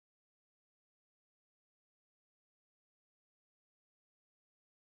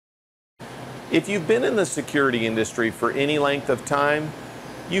If you've been in the security industry for any length of time,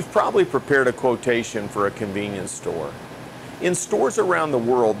 you've probably prepared a quotation for a convenience store. In stores around the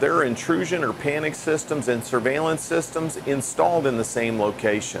world, there are intrusion or panic systems and surveillance systems installed in the same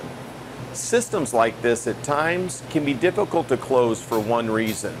location. Systems like this at times can be difficult to close for one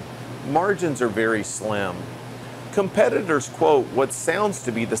reason: margins are very slim. Competitors quote what sounds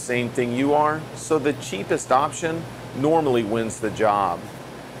to be the same thing you are, so the cheapest option normally wins the job.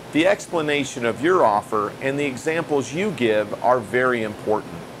 The explanation of your offer and the examples you give are very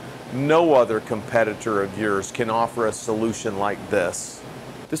important. No other competitor of yours can offer a solution like this.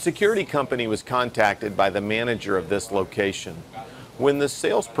 The security company was contacted by the manager of this location. When the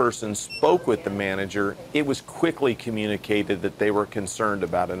salesperson spoke with the manager, it was quickly communicated that they were concerned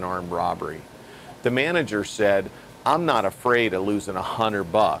about an armed robbery. The manager said, "I'm not afraid of losing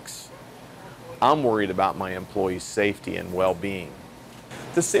 $100. I'm worried about my employees' safety and well-being."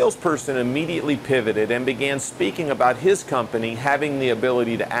 The salesperson immediately pivoted and began speaking about his company having the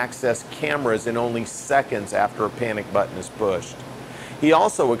ability to access cameras in only seconds after a panic button is pushed. He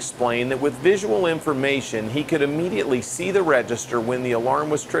also explained that with visual information, he could immediately see the register when the alarm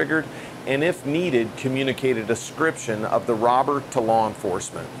was triggered and, if needed, communicate a description of the robber to law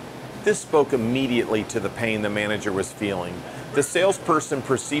enforcement. This spoke immediately to the pain the manager was feeling. The salesperson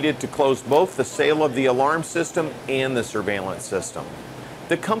proceeded to close both the sale of the alarm system and the surveillance system.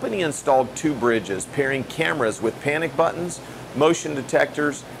 The company installed 2 bridges pairing cameras with panic buttons, motion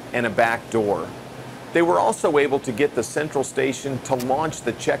detectors, and a back door. They were also able to get the central station to launch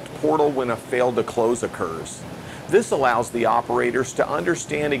the checked portal when a fail to close occurs. This allows the operators to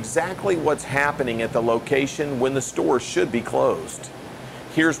understand exactly what's happening at the location when the store should be closed.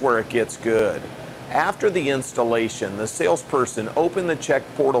 Here's where it gets good. After the installation, the salesperson opened the check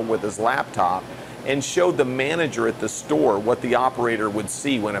portal with his laptop and showed the manager at the store what the operator would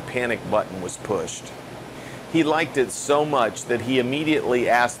see when a panic button was pushed. He liked it so much that he immediately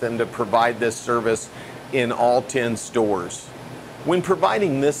asked them to provide this service in all 10 stores. When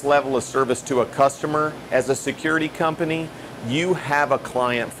providing this level of service to a customer as a security company, you have a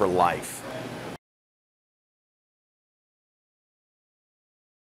client for life.